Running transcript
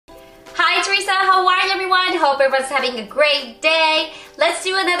Teresa, how are you everyone? Hope everyone's having a great day. Let's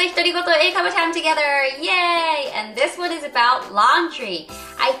do another 独り言英会話 time together. Yay! And this one is about laundry.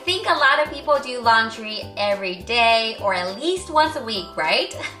 I think a lot of people do laundry every day or at least once a week,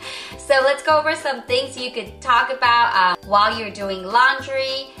 right? So let's go over some things you could talk about while you're doing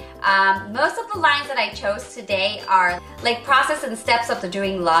laundry. Most of the lines that I chose today are like process and steps of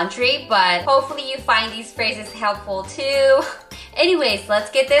doing laundry, but hopefully you find these phrases helpful too. Anyways,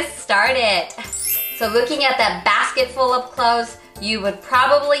 let's get this started. So looking at that basket full of clothes, you would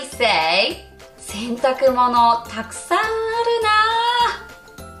probably say, 洗濯物たくさんある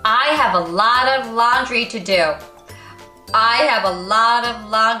な. I have a lot of laundry to do. I have a lot of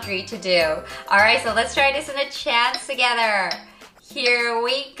laundry to do. Alright, so let's try this in a chance together. Here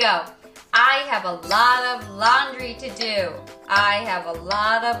we go. I have a lot of laundry to do. I have a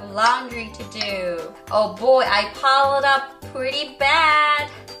lot of laundry to do. Oh boy, I piled up pretty bad.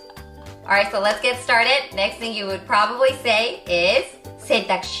 Alright, so let's get started. Next thing you would probably say is 洗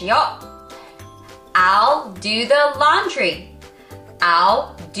濯しよう. I'll do the laundry.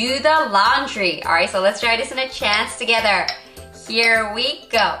 I'll do the laundry. Alright, so let's try this in a chance together. Here we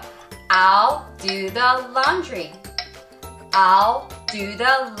go. I'll do the laundry. I'll do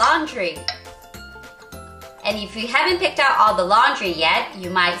the laundry. And if you haven't picked out all the laundry yet, you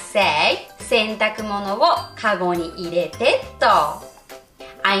might say 洗濯物をカゴに入れてと.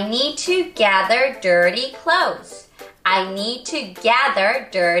 I need to gather dirty clothes. I need to gather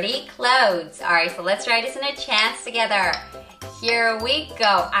dirty clothes. Alright, so let's try this in a chance together. Here we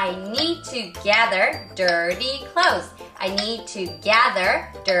go. I need to gather dirty clothes. I need to gather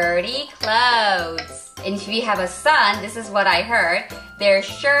dirty clothes. And if you have a son, this is what I heard. Their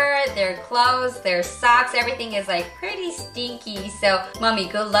shirt, their clothes, their socks, everything is like pretty stinky. So, mommy,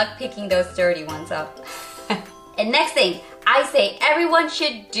 good luck picking those dirty ones up. And next thing, I say everyone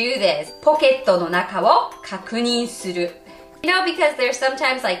should do this. ポケットの中を確認する. You know, because there's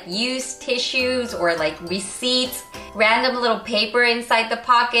sometimes like used tissues or like receipts, random little paper inside the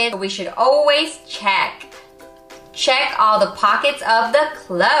pocket. We should always check. Check all the pockets of the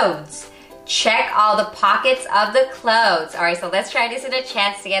clothes. Check all the pockets of the clothes. Alright, so let's try this in a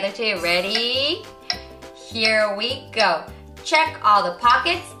chance together too. Ready? Here we go. Check all the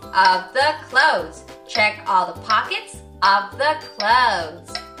pockets of the clothes. Check all the pockets of the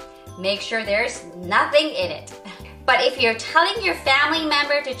clothes. Make sure there's nothing in it. But if you're telling your family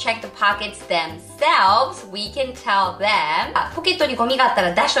member to check the pockets themselves, we can tell them, ポケットにゴミがあった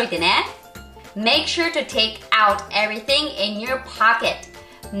ら出しといてね. Make sure to take out everything in your pocket.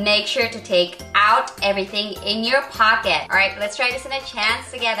 Make sure to take out everything in your pocket. Alright, let's try this in a chance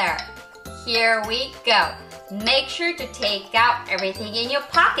together. Here we go. Make sure to take out everything in your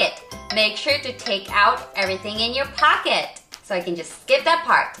pocket. Make sure to take out everything in your pocket. So I can just skip that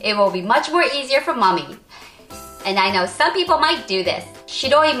part. It will be much more easier for mommy. And I know some people might do this.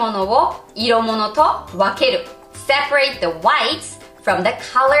 白いものを色物と分ける. Separate the whites from the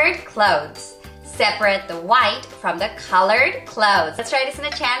colored clothes. Separate the white from the colored clothes. Let's try this in a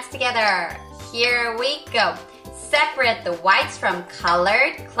chance together. Here we go. Separate the whites from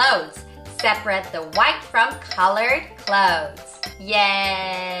colored clothes. Separate the white from colored clothes.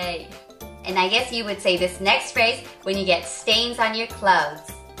 Yay! And I guess you would say this next phrase when you get stains on your clothes.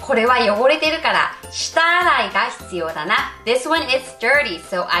 これは汚れてるから下洗いが必要だな. This one is dirty,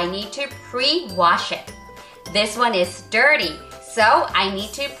 so I need to pre-wash it. This one is dirty, so I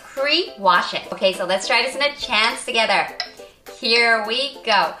need to pre-wash it. Okay, so let's try this in a chance together. Here we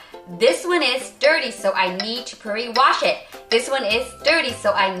go. This one is dirty, so I need to pre-wash it. This one is dirty,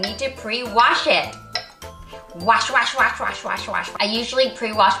 so I need to pre-wash it. Wash, wash, wash, wash, wash, wash. I usually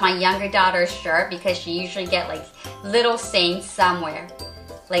pre-wash my younger daughter's shirt because she usually get like little stains somewhere,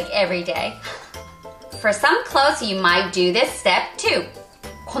 like every day. For some clothes, you might do this step too.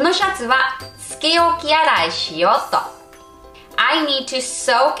 このシャツはつけ置き洗いしようと. I need to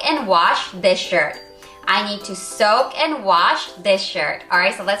soak and wash this shirt. I need to soak and wash this shirt.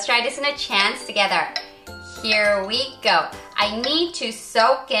 Alright, so let's try this in a chance together. Here we go. I need to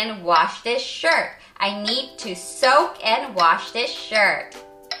soak and wash this shirt. I need to soak and wash this shirt.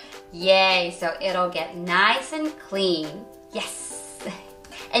 Yay, so it'll get nice and clean. Yes.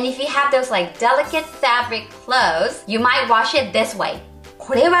 And if you have those like delicate fabric clothes, you might wash it this way.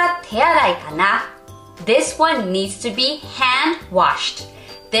 これは手洗いかな? This one needs to be hand washed.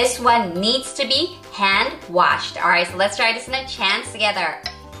 This one needs to be hand washed. Alright, so let's try this in a chance together.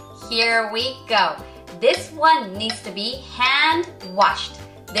 Here we go. This one needs to be hand washed.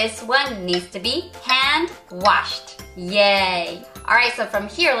 This one needs to be hand washed. Yay! Alright, so from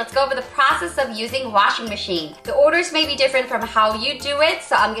here, let's go over the process of using washing machine. The orders may be different from how you do it,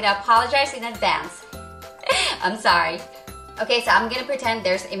 so I'm gonna apologize in advance. I'm sorry. Okay, so I'm gonna pretend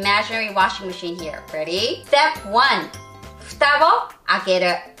there's imaginary washing machine here. Ready? Step 1. 蓋を開け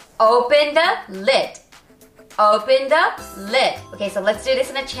る. Open the lid. Open the lid. Okay, so let's do this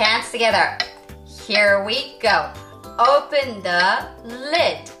in a chance together. Here we go. Open the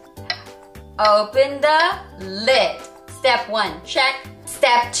lid. Open the lid. Step 1, check.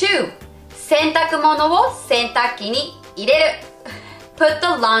 Step 2, 洗濯物を洗濯機に入れる. Put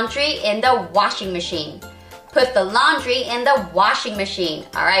the laundry in the washing machine. Put the laundry in the washing machine.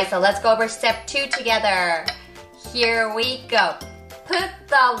 Alright, so let's go over step 2 together. Here we go. Put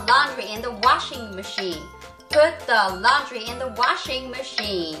the laundry in the washing machine. Put the laundry in the washing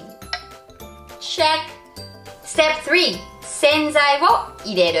machine. Check. Step 3, 洗剤を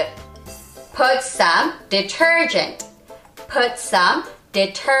入れる. Put some detergent. Put some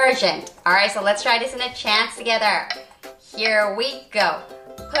detergent. Alright, so let's try this in a chance together. Here we go.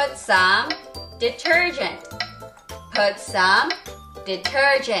 Put some detergent. Put some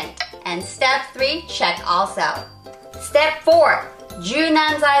detergent. And step 3, check also. Step 4, 柔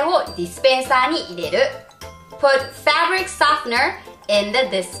軟剤をディスペンサーに入れる. Put fabric softener in the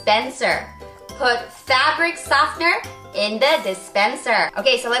dispenser. Put fabric softener in the dispenser.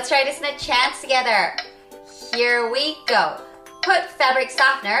 Okay, so let's try this in a chance together. Here we go. Put fabric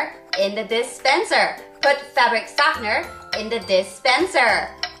softener in the dispenser. Put fabric softener in the dispenser.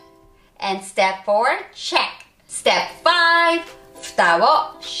 And step 4, check. Step 5, 蓋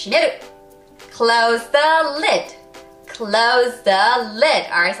を閉める. Close the lid. Close the lid.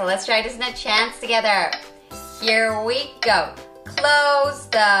 Alright, so let's try this in a chance together. Here we go. Close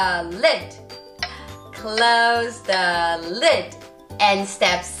the lid. Close the lid. And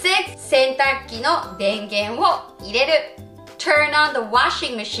step 6, 洗濯機の電源を入れる. Turn on the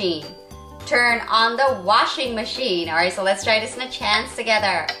washing machine. Turn on the washing machine. Alright, so let's try this in a chance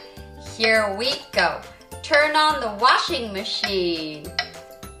together. Here we go. Turn on the washing machine.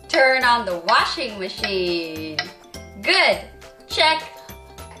 Turn on the washing machine. Good. Check.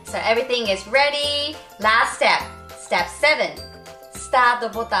 So everything is ready. Last step. Step 7. スタート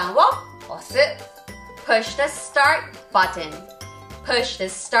ボタンを押す. Push the start button. Push the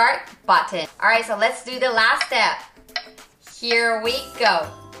start button. Alright, so let's do the last step. Here we go.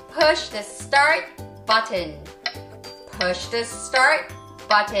 Push the start button. Push the start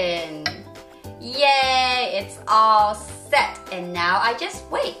button. Yay! It's all set. And now I just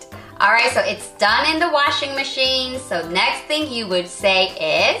wait. Alright, so it's done in the washing machine. So next thing you would say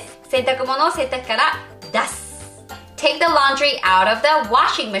is 洗濯物を洗濯機から出す. Take the laundry out of the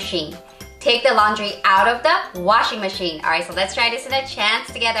washing machine. Take the laundry out of the washing machine. Alright, so let's try this in a chance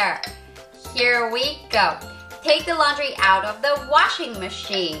together. Here we go. Take the laundry out of the washing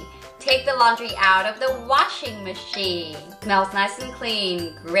machine. Take the laundry out of the washing machine. Smells nice and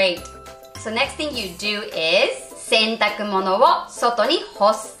clean. Great. So next thing you do is 洗濯物を外に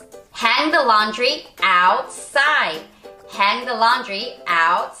干す. Hang the laundry outside. Hang the laundry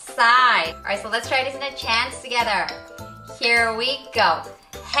outside. Alright, so let's try this in a chance together. Here we go.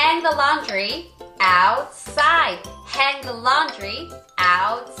 Hang the laundry outside. Hang the laundry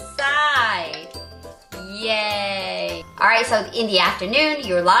outside. Yay! Alright, so in the afternoon,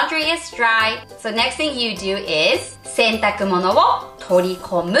 your laundry is dry. So next thing you do is 洗濯物を取り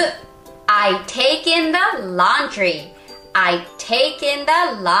込む. I take in the laundry. I take in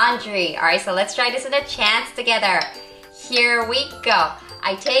the laundry. Alright, so let's try this in a chance together. Here we go.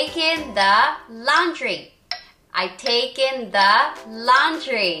 I take in the laundry. I take in the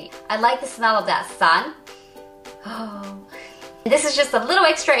laundry. I like the smell of that sun. Oh. This is just a little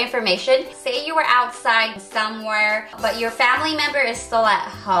extra information. Say you were outside somewhere, but your family member is still at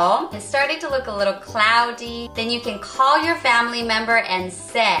home. It's starting to look a little cloudy. Then you can call your family member and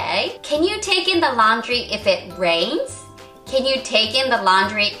say, can you take in the laundry if it rains? Can you take in the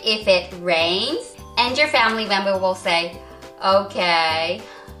laundry if it rains? And your family member will say, okay.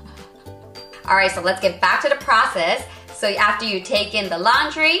 Alright, so let's get back to the process. So after you take in the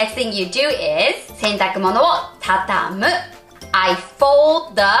laundry, next thing you do is 洗濯物を畳む. I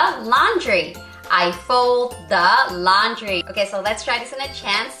fold the laundry. I fold the laundry. Okay, so let's try this in a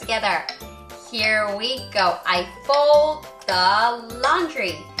chance together. Here we go. I fold the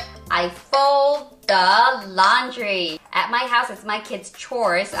laundry. I fold the laundry. At my house, it's my kids'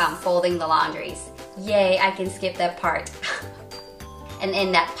 chores folding the laundries. Yay, I can skip that part. And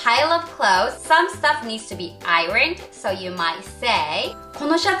in that pile of clothes, some stuff needs to be ironed. So you might say, こ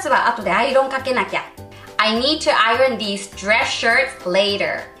のシャツは後でアイロンかけなきゃ. I need to iron these dress shirts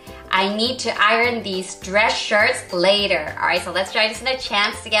later. I need to iron these dress shirts later. Alright, so let's try this in a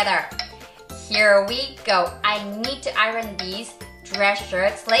chance together. Here we go. I need to iron these dress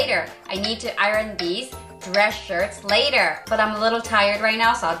shirts later. I need to iron these dress shirts later. But I'm a little tired right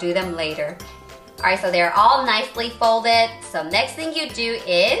now, so I'll do them later. Alright, so they're all nicely folded. So next thing you do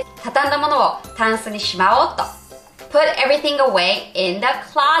is 畳んだものをタンスにしまおうと。Put everything away in the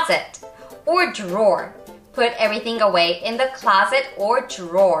closet or drawer. Put everything away in the closet or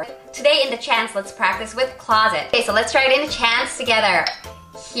drawer. Today in the chance, let's practice with closet. Okay, so let's try it in a chance together.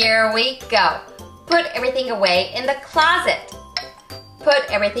 Here we go. Put everything away in the closet. Put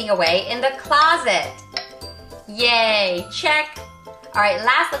everything away in the closet. Yay, check. Alright,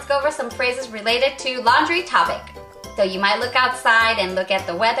 last, let's go over some phrases related to laundry topic. So you might look outside and look at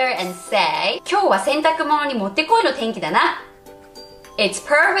the weather and say, 今日は洗濯物にもってこいの天気だな。It's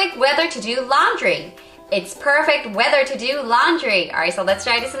perfect weather to do laundry. It's perfect weather to do laundry. Alright, so let's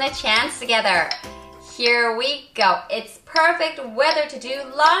try this in a chance together. Here we go. It's perfect weather to do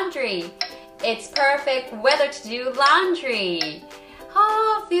laundry. It's perfect weather to do laundry.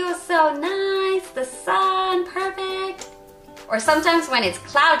 Oh, feels so nice. The sun, perfect. Or sometimes when it's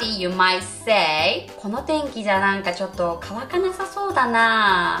cloudy, you might say, この天気じゃなんかちょっと乾かなさそうだ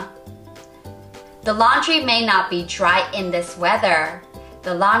な。The laundry may not be dry in this weather.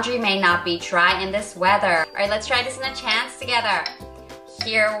 The laundry may not be dry in this weather. Alright, let's try this in a chance together.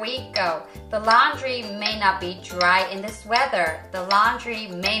 Here we go. The laundry may not be dry in this weather. The laundry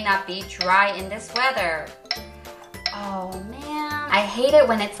may not be dry in this weather. Oh man. I hate it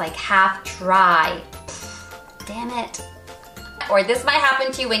when it's like half dry. Damn it. Or this might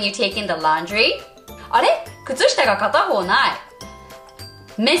happen to you when you take in the laundry. あれ?靴下が片方ない。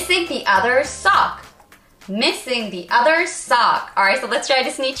Missing the other sock. Missing the other sock. Alright, so let's try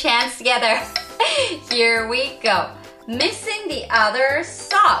this new chance together. Here we go. Missing the other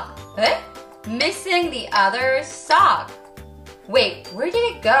sock. Eh? Missing the other sock. Wait, where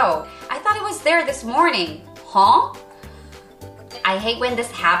did it go? I thought it was there this morning. Huh? I hate when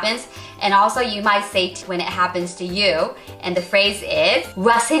this happens. And also you might say when it happens to you. And the phrase is う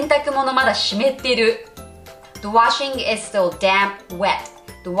わ、洗濯物まだ湿ってる。The washing is still damp, wet.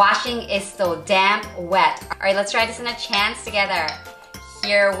 The washing is still damp, wet. Alright, let's try this in a chance together.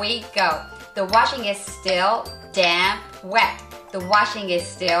 Here we go. The washing is still damp, wet. The washing is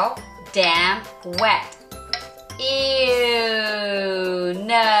still damp, wet. Ew,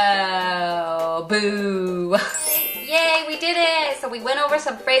 no, boo. Yay, we did it! So we went over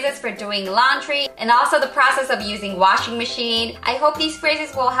some phrases for doing laundry and also the process of using washing machine. I hope these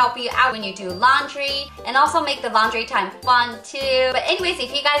phrases will help you out when you do laundry and also make the laundry time fun too. But anyways,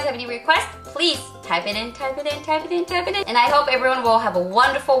 if you guys have any requests, please type it in, type it in, type it in, type it in. And I hope everyone will have a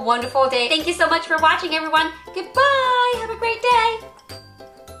wonderful, wonderful day. Thank you so much for watching, everyone. Goodbye! Have a great day!